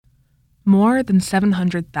More than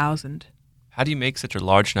 700,000. How do you make such a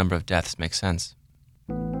large number of deaths make sense?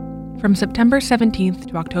 From September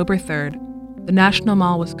 17th to October 3rd, the National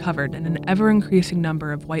Mall was covered in an ever-increasing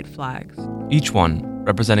number of white flags. Each one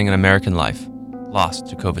representing an American life lost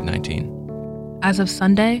to COVID-19. As of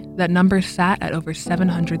Sunday, that number sat at over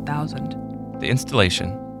 700,000. The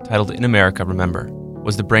installation, titled In America Remember,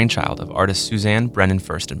 was the brainchild of artist Suzanne Brennan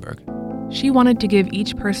Furstenberg. She wanted to give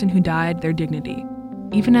each person who died their dignity,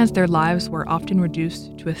 even as their lives were often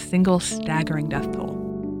reduced to a single staggering death toll.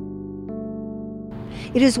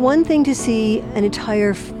 It is one thing to see an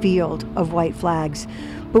entire field of white flags,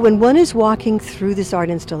 but when one is walking through this art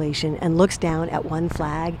installation and looks down at one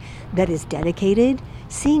flag that is dedicated,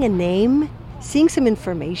 seeing a name, seeing some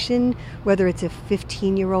information, whether it's a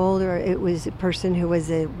 15-year-old or it was a person who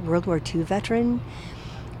was a World War II veteran,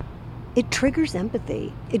 it triggers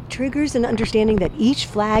empathy. It triggers an understanding that each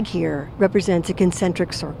flag here represents a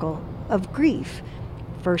concentric circle of grief.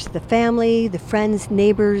 First the family, the friends,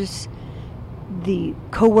 neighbors, the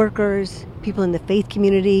co-workers, people in the faith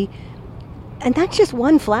community, and that's just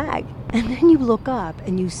one flag. And then you look up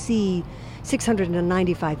and you see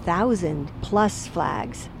 695,000 plus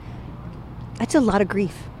flags. That's a lot of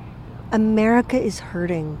grief. America is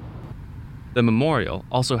hurting. The memorial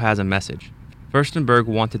also has a message. Furstenberg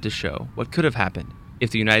wanted to show what could have happened if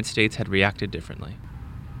the United States had reacted differently.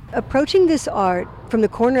 Approaching this art from the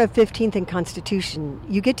corner of 15th and Constitution,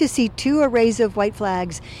 you get to see two arrays of white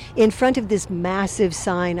flags in front of this massive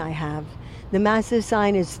sign I have. The massive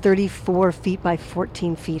sign is 34 feet by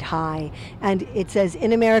 14 feet high, and it says,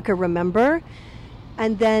 "In America, Remember."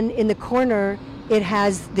 And then in the corner, it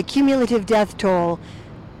has the cumulative death toll,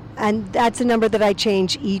 and that's a number that I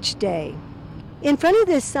change each day. In front of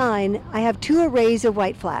this sign, I have two arrays of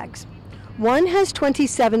white flags. One has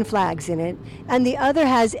 27 flags in it, and the other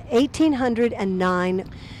has 1,809.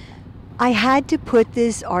 I had to put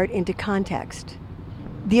this art into context.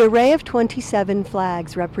 The array of 27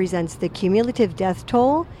 flags represents the cumulative death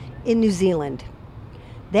toll in New Zealand.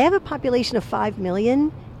 They have a population of 5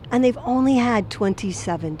 million, and they've only had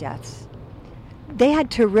 27 deaths. They had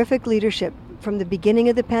terrific leadership from the beginning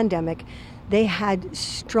of the pandemic. They had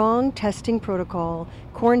strong testing protocol,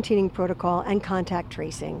 quarantining protocol, and contact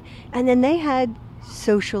tracing. And then they had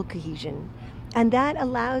social cohesion. And that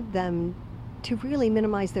allowed them to really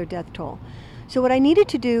minimize their death toll. So what I needed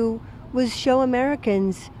to do was show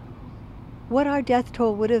Americans what our death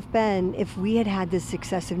toll would have been if we had had the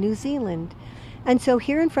success of New Zealand. And so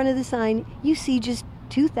here in front of the sign, you see just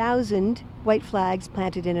 2,000 white flags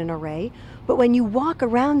planted in an array. But when you walk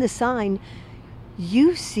around the sign,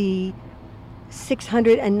 you see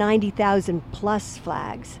 690,000 plus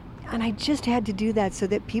flags. And I just had to do that so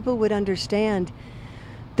that people would understand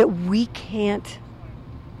that we can't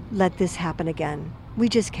let this happen again. We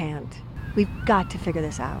just can't. We've got to figure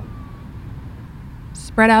this out.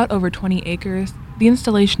 Spread out over 20 acres, the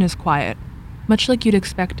installation is quiet, much like you'd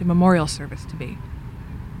expect a memorial service to be.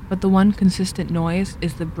 But the one consistent noise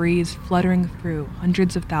is the breeze fluttering through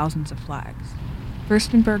hundreds of thousands of flags.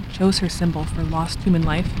 Furstenberg chose her symbol for lost human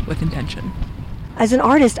life with intention. As an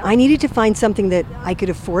artist, I needed to find something that I could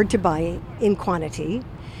afford to buy in quantity,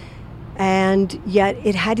 and yet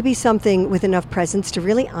it had to be something with enough presence to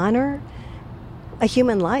really honor a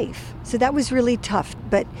human life. So that was really tough,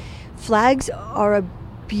 but flags are a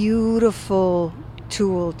beautiful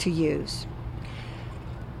tool to use.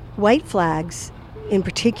 White flags, in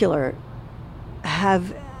particular,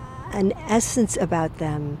 have an essence about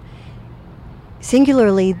them.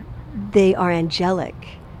 Singularly, they are angelic.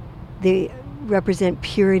 They represent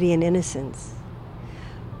purity and innocence.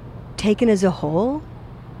 Taken as a whole,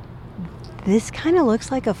 this kind of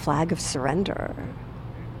looks like a flag of surrender.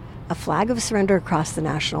 A flag of surrender across the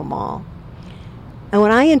National Mall. And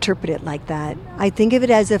when I interpret it like that, I think of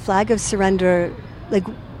it as a flag of surrender, like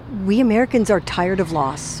we Americans are tired of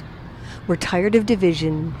loss. We're tired of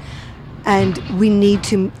division, and we need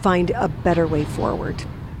to find a better way forward.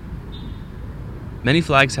 Many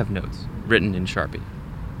flags have notes written in Sharpie.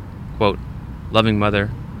 Quote, loving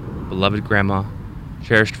mother, beloved grandma,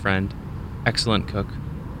 cherished friend, excellent cook,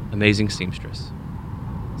 amazing seamstress.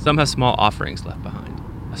 Some have small offerings left behind,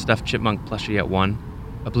 a stuffed chipmunk plushie at one,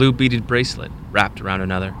 a blue beaded bracelet wrapped around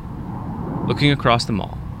another. Looking across the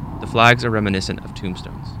mall, the flags are reminiscent of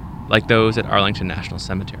tombstones, like those at Arlington National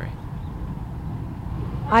Cemetery.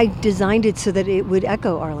 I designed it so that it would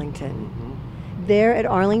echo Arlington. There at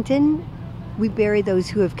Arlington, we bury those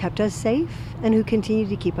who have kept us safe and who continue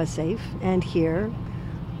to keep us safe. And here,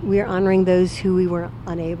 we are honoring those who we were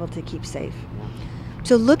unable to keep safe.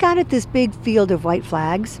 So look out at this big field of white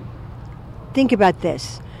flags. Think about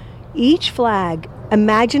this. Each flag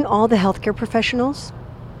Imagine all the healthcare professionals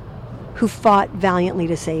who fought valiantly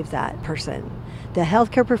to save that person. The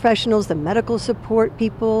healthcare professionals, the medical support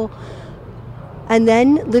people, and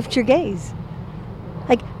then lift your gaze.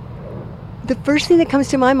 Like, the first thing that comes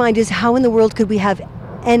to my mind is how in the world could we have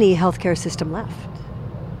any healthcare system left?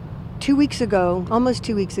 2 weeks ago, almost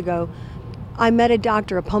 2 weeks ago, I met a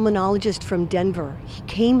doctor, a pulmonologist from Denver. He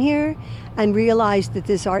came here and realized that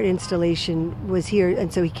this art installation was here,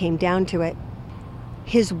 and so he came down to it.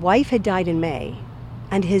 His wife had died in May,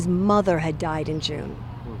 and his mother had died in June.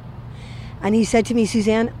 And he said to me,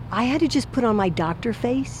 Suzanne, I had to just put on my doctor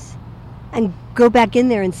face and go back in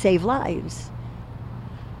there and save lives.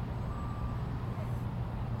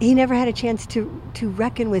 He never had a chance to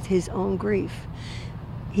reckon with his own grief.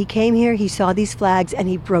 He came here, he saw these flags, and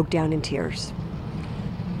he broke down in tears.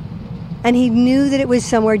 And he knew that it was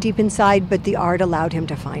somewhere deep inside, but the art allowed him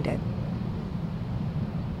to find it.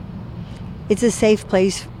 It's a safe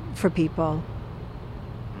place for people.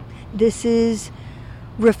 This is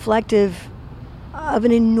reflective of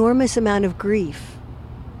an enormous amount of grief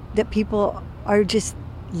that people are just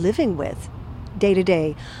living with day to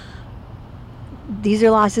day. These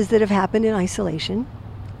are losses that have happened in isolation,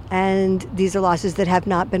 and these are losses that have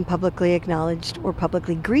not been publicly acknowledged or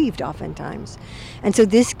publicly grieved oftentimes. And so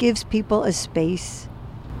this gives people a space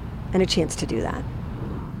and a chance to do that.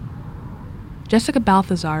 Jessica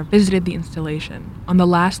Balthazar visited the installation on the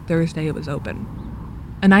last Thursday it was open.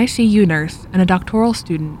 An ICU nurse and a doctoral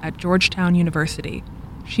student at Georgetown University,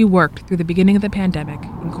 she worked through the beginning of the pandemic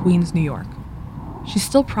in Queens, New York. She's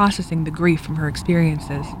still processing the grief from her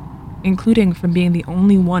experiences, including from being the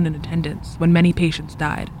only one in attendance when many patients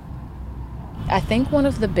died. I think one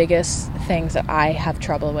of the biggest things that I have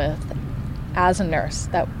trouble with as a nurse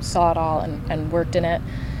that saw it all and worked in it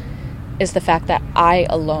is the fact that I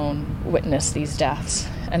alone witnessed these deaths,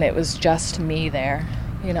 and it was just me there.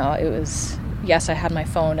 You know, it was, yes, I had my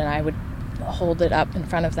phone and I would hold it up in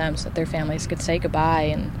front of them so that their families could say goodbye,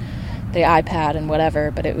 and the iPad and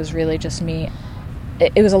whatever, but it was really just me.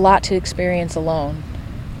 It was a lot to experience alone.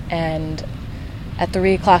 And at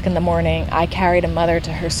 3 o'clock in the morning, I carried a mother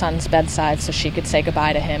to her son's bedside so she could say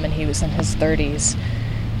goodbye to him, and he was in his 30s.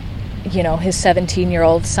 You know, his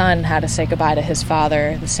 17-year-old son had to say goodbye to his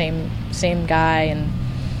father, the same guy, and,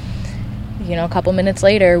 you know, a couple minutes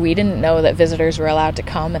later, we didn't know that visitors were allowed to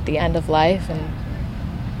come at the end of life,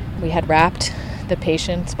 and we had wrapped the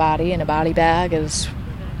patient's body in a body bag, as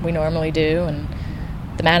we normally do, and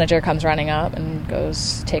the manager comes running up and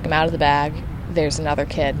goes, take him out of the bag. There's another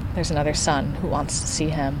kid, there's another son who wants to see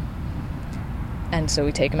him. And so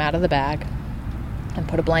we take him out of the bag and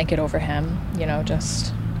put a blanket over him, you know,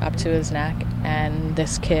 just up to his neck. And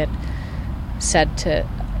this kid said to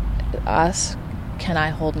us, can I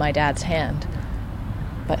hold my dad's hand?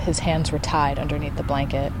 But his hands were tied underneath the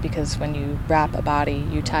blanket, because when you wrap a body,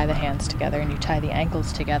 you tie the hands together and you tie the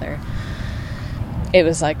ankles together. It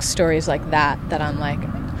was like stories like that I'm like,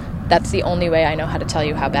 that's the only way I know how to tell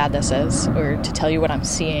you how bad this is, or to tell you what I'm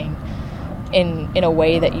seeing in a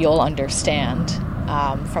way that you'll understand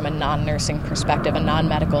from a non-nursing perspective, a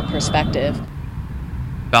non-medical perspective.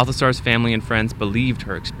 Balthazar's family and friends believed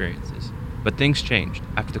her experiences, but things changed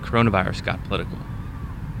after the coronavirus got political.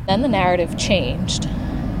 Then the narrative changed,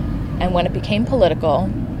 and when it became political,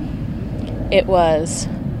 it was,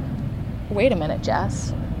 wait a minute,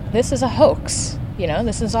 Jess, this is a hoax. You know,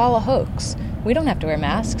 this is all a hoax. We don't have to wear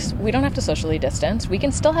masks. We don't have to socially distance. We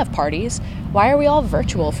can still have parties. Why are we all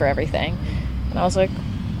virtual for everything? And I was like,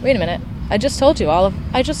 wait a minute. I just told you how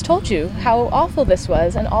awful this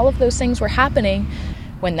was, and all of those things were happening.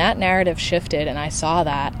 When that narrative shifted and I saw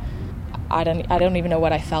that, I don't even know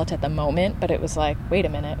what I felt at the moment, but it was like, wait a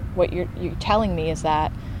minute. What you're telling me is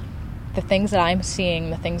that the things that I'm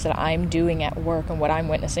seeing, the things that I'm doing at work, and what I'm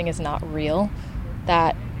witnessing is not real.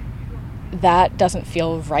 That doesn't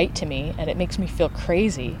feel right to me, and it makes me feel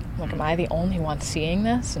crazy. Like, am I the only one seeing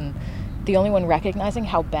this and the only one recognizing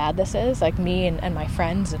how bad this is? Like me and my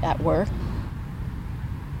friends at work.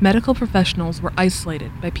 Medical professionals were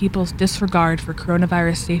isolated by people's disregard for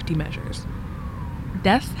coronavirus safety measures.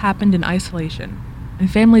 Deaths happened in isolation, and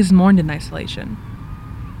families mourned in isolation.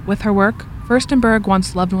 With her work, Furstenberg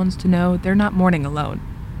wants loved ones to know they're not mourning alone.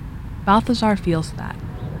 Balthazar feels that.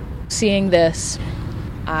 Seeing this,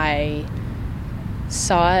 I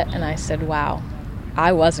saw it and I said, wow,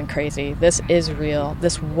 I wasn't crazy. This is real.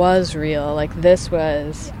 This was real. Like, this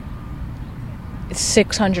was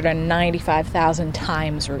 695,000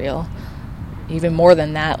 times real. Even more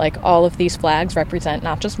than that. Like, all of these flags represent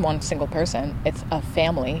not just one single person. It's a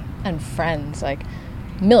family and friends. Like,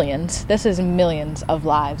 millions. This is millions of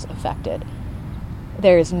lives affected.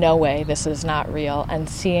 there is no way this is not real. And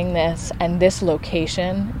seeing this, and this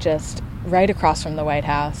location just right across from the White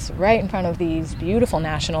House, right in front of these beautiful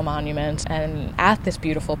national monuments and at this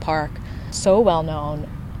beautiful park, so well known,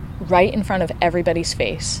 right in front of everybody's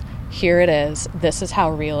face. Here it is. This is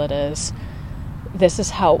how real it is. This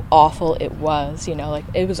is how awful it was. Like,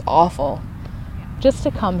 it was awful. Just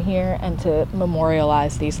to come here and to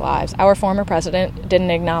memorialize these lives. Our former president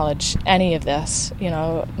didn't acknowledge any of this.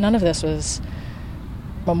 None of this was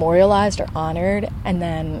memorialized or honored. And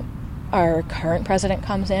then our current president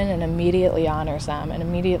comes in and immediately honors them and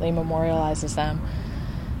immediately memorializes them.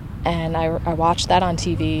 And I watched that on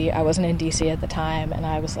TV. I wasn't in D.C. at the time, and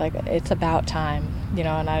I was like, it's about time,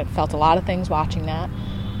 and I felt a lot of things watching that.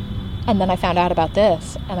 And then I found out about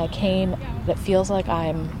this, and I came, it feels like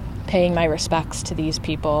I'm paying my respects to these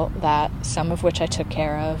people, that some of which I took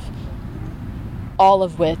care of, all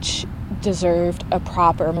of which deserved a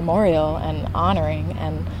proper memorial and honoring.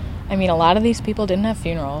 And I mean, a lot of these people didn't have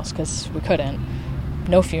funerals because we couldn't.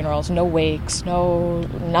 No funerals, no wakes,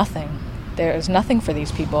 nothing. There was nothing for these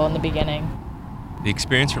people in the beginning. The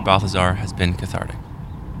experience for Balthazar has been cathartic.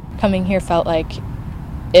 Coming here felt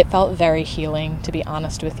very healing, to be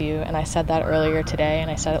honest with you. And I said that earlier today, and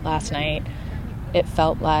I said it last night. It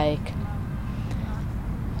felt like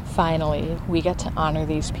finally we get to honor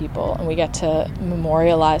these people and we get to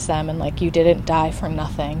memorialize them, and like, you didn't die for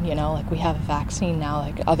nothing, like, we have a vaccine now,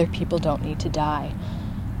 like, other people don't need to die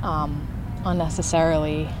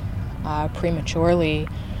unnecessarily, prematurely,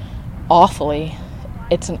 awfully.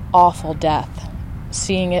 It's an awful death.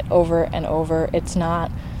 Seeing it over and over, it's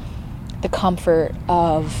not the comfort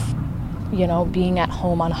of, being at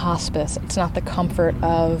home on hospice. It's not the comfort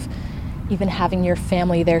of even having your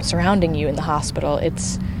family there surrounding you in the hospital.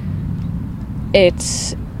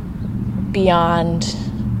 It's beyond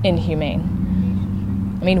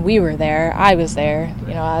inhumane. I mean, we were there. I was there.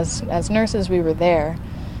 As nurses, we were there.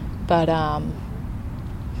 But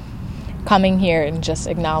coming here and just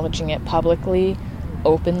acknowledging it publicly,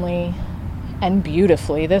 openly, and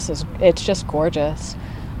beautifully, it's just gorgeous.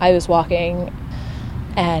 I was walking,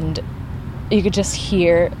 and you could just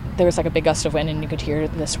hear, there was like a big gust of wind, and you could hear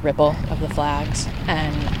this ripple of the flags,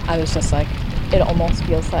 and I was just like, it almost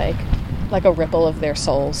feels like a ripple of their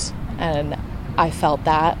souls, and I felt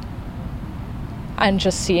that. And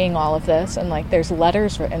just seeing all of this, and like, there's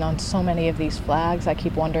letters written on so many of these flags. I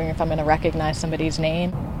keep wondering if I'm going to recognize somebody's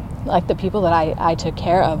name. Like, the people that I took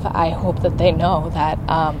care of, I hope that they know that,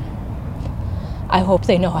 I hope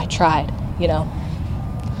they know I tried,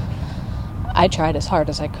 I tried as hard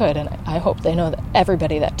as I could, and I hope they know that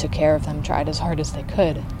everybody that took care of them tried as hard as they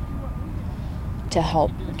could to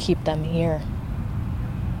help keep them here,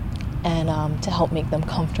 and to help make them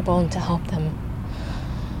comfortable, and to help them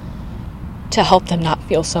not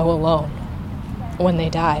feel so alone when they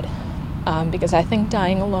died, because I think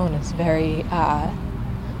dying alone is very, I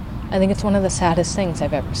think it's one of the saddest things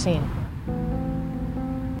I've ever seen.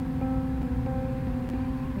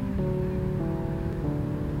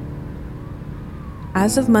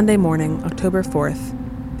 As of Monday morning, October 4th,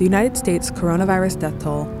 the United States coronavirus death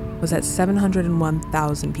toll was at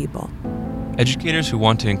 701,000 people. Educators who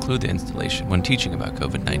want to include the installation when teaching about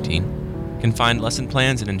COVID-19 can find lesson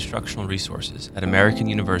plans and instructional resources at American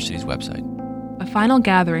University's website. A final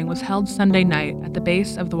gathering was held Sunday night at the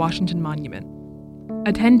base of the Washington Monument.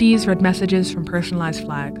 Attendees read messages from personalized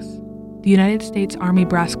flags. The United States Army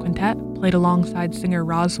Brass Quintet played alongside singer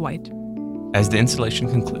Roz White. As the installation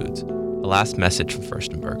concludes, a last message from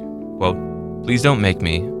Furstenberg. Quote, "Please don't make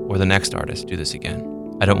me or the next artist do this again.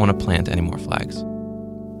 I don't want to plant any more flags."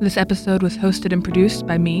 This episode was hosted and produced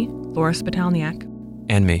by me, Laura Spitalniak.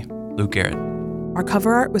 And me, Luke Garrett. Our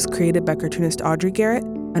cover art was created by cartoonist Audrey Garrett,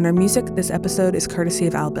 and our music this episode is courtesy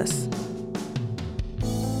of Albus.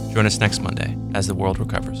 Join us next Monday as the world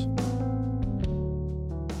recovers.